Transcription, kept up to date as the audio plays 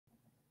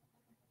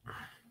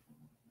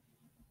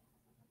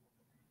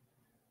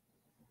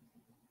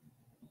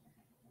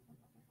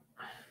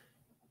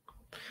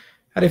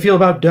How do you feel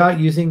about Dot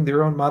using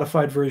their own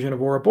modified version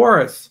of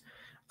Ouroboros?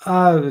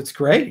 It's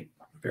great.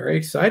 Very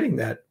exciting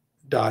that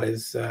Dot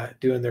is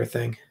doing their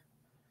thing.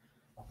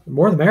 The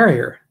more the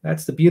merrier.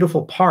 That's the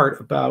beautiful part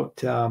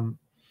about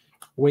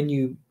when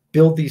you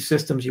build these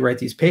systems, you write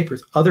these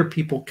papers, other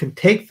people can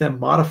take them,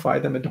 modify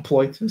them, and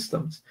deploy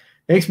systems.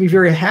 It makes me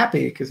very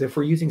happy because if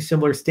we're using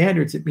similar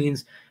standards, it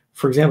means,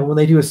 for example, when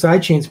they do a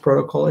sidechains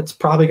protocol, it's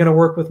probably going to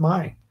work with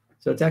mine.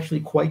 So it's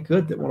actually quite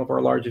good that one of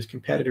our largest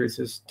competitors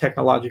is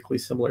technologically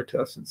similar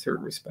to us in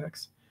certain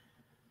respects.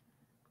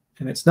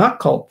 And it's not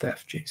called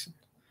theft, Jason.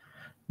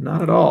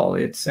 Not at all.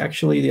 It's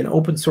actually an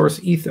open source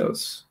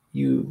ethos.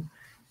 You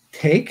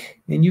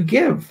take and you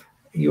give.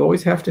 You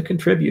always have to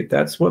contribute.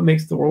 That's what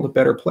makes the world a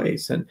better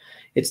place. And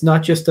it's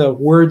not just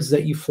words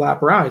that you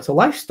flap around. It's a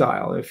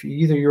lifestyle. If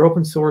either you're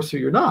open source or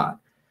you're not.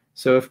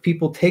 So if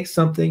people take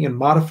something and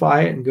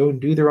modify it and go and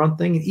do their own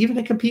thing, and even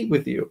to compete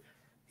with you,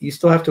 you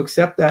still have to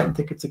accept that and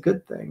think it's a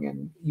good thing.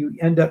 And you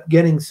end up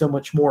getting so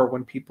much more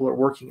when people are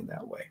working in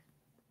that way.